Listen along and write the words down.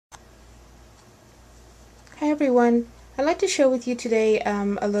Hi everyone, I'd like to share with you today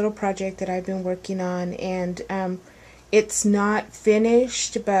a little project that I've been working on, and it's not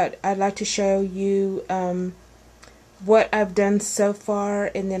finished, but I'd like to show you what I've done so far,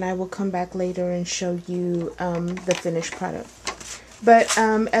 and then I will come back later and show you the finished product. But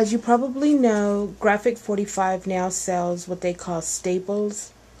as you probably know, Graphic 45 now sells what they call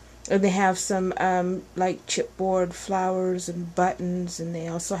staples. And they have some like chipboard flowers and buttons, and they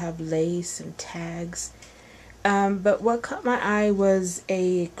also have lace and tags. But what caught my eye was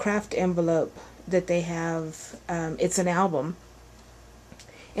a Kraft envelope that they have. It's an album.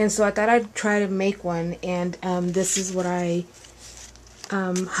 And so I thought I'd try to make one, and this is what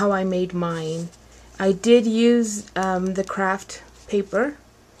how I made mine. I did use the Kraft paper,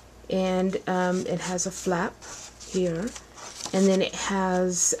 and it has a flap here. And then it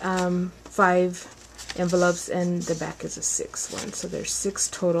has 5 envelopes, and the back is a 6th one. So there's 6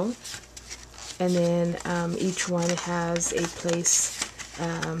 total. And then each one has a place,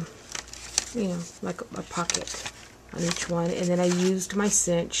 you know, like a pocket on each one. And then I used my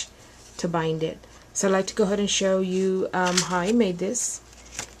cinch to bind it. So I'd like to go ahead and show you how I made this.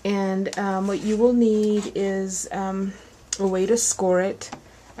 And what you will need is a way to score it.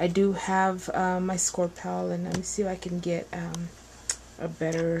 I do have my score pal, and let me see if I can get a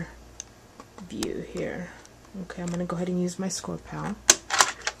better view here. Okay, I'm going to go ahead and use my score pal.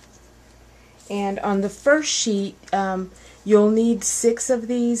 And on the first sheet, you'll need 6 of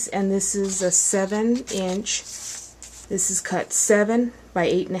these, and this is a 7-inch. This is cut 7 by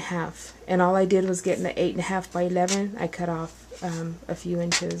 8.5, and all I did was get an 8.5 by 11. I cut off a few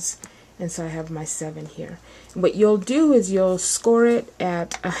inches, and so I have my 7 here. And what you'll do is you'll score it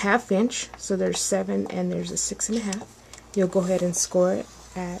at a 1/2 inch. So there's 7 and there's a 6.5. You'll go ahead and score it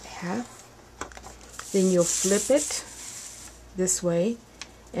at 1/2. Then you'll flip it this way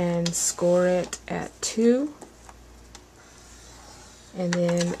and score it at 2, and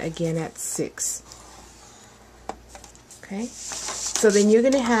then again at 6. Okay, so then you're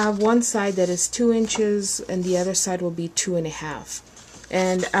going to have one side that is 2 inches and the other side will be 2.5.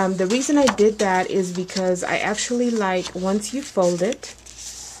 And the reason I did that is because I actually like, once you fold it,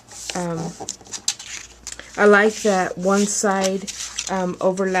 I like that one side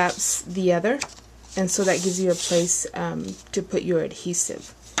overlaps the other, and so that gives you a place to put your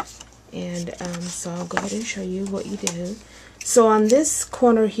adhesive. And so I'll go ahead and show you what you do. So on this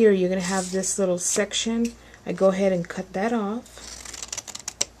corner here, you're going to have this little section. I go ahead and cut that off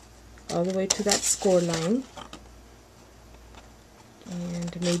all the way to that score line.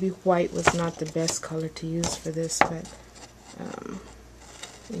 And maybe white was not the best color to use for this, but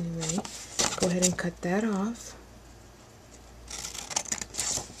anyway, go ahead and cut that off.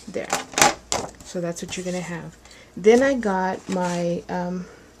 There. So that's what you're going to have. Then I got my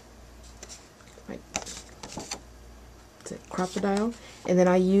crocodile, and then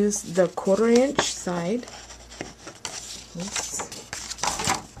I used the 1/4 inch side. Oops.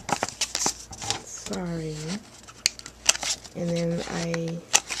 Sorry. And then I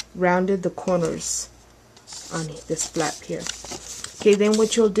rounded the corners on this flap here. Okay, then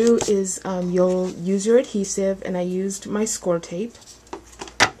what you'll do is you'll use your adhesive, and I used my score tape,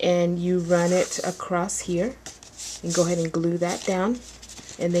 and you run it across here and go ahead and glue that down,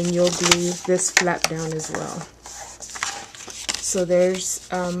 and then you'll glue this flap down as well. So there's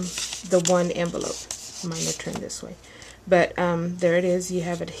the one envelope. Mine are turned this way, but there it is. You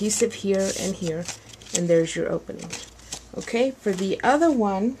have adhesive here and here, and there's your opening. Okay, for the other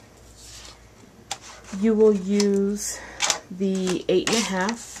one, you will use the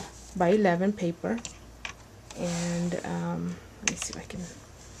 8.5 by 11 paper, and let me see if I can.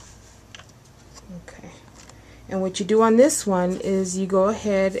 Okay, and what you do on this one is you go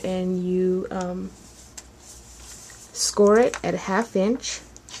ahead and you score it at 1/2 inch.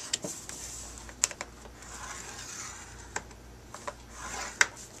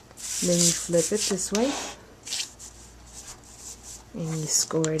 Then you flip it this way, and you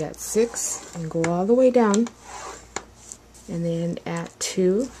score it at 6 and go all the way down, and then at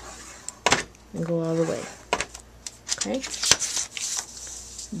 2 and go all the way. Okay,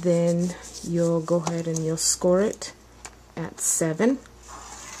 then you'll go ahead and you'll score it at 7.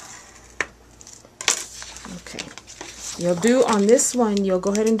 Okay, you'll do on this one, you'll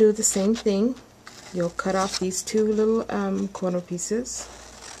go ahead and do the same thing. You'll cut off these 2 little corner pieces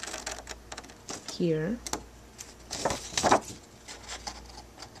here.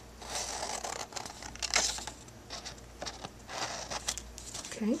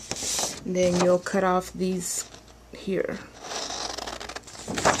 Okay, and then you'll cut off these here.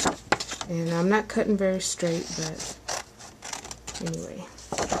 And I'm not cutting very straight, but anyway,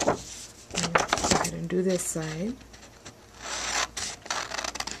 go ahead and do this side.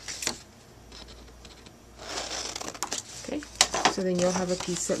 Okay, so then you'll have a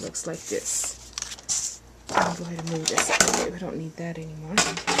piece that looks like this. I'll go ahead and move this out of the way. We don't need that anymore.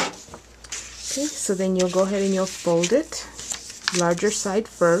 Okay, so then you'll go ahead and you'll fold it. Larger side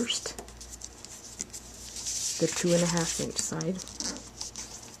first. The 2.5 inch side.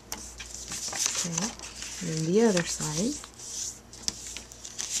 Okay, and then the other side.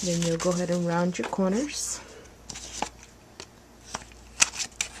 Then you'll go ahead and round your corners.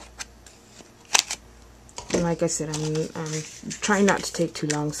 And like I said, I'm trying not to take too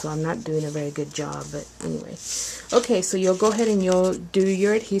long, so I'm not doing a very good job, but anyway. Okay, so you'll go ahead and you'll do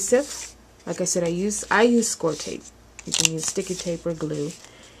your adhesive. Like I said, I use score tape. You can use sticky tape or glue,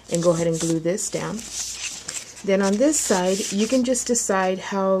 and go ahead and glue this down. Then on this side, you can just decide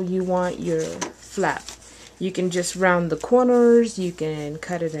how you want your flap. You can just round the corners, you can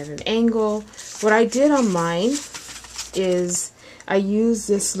cut it at an angle. What I did on mine is I used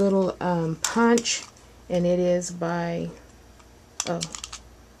this little punch, and it is by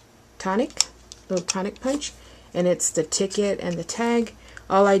Tonic, little Tonic punch, and it's the ticket and the tag.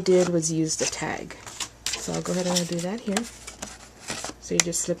 All I did was use the tag. So I'll go ahead and I'll do that here. So you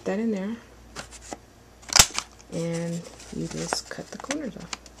just slip that in there, and you just cut the corners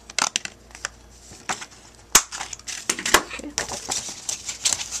off. Okay.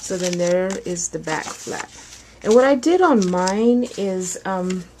 So then there is the back flap. And what I did on mine is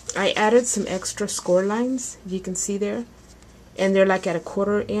I added some extra score lines, you can see there, and they're like at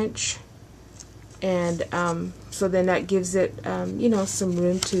 1/4 inch, and so then that gives it you know, some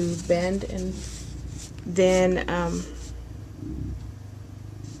room to bend. And then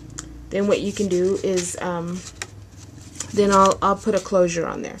what you can do is then I'll put a closure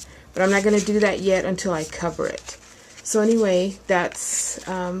on there, but I'm not going to do that yet until I cover it. So anyway, that's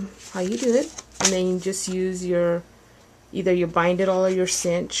how you do it. And then you just use your, either you bind it all, or your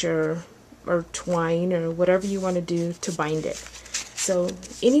cinch, or twine, or whatever you want to do to bind it. So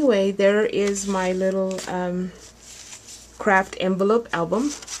anyway, there is my little Kraft envelope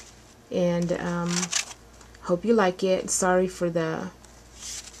album, and hope you like it. Sorry for the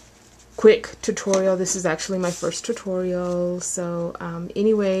quick tutorial. This is actually my first tutorial. So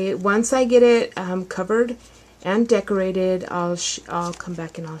anyway, once I get it covered and decorated, I'll come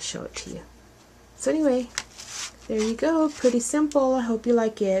back and I'll show it to you. So anyway, there you go. Pretty simple. I hope you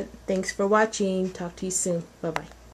like it. Thanks for watching. Talk to you soon. Bye-bye.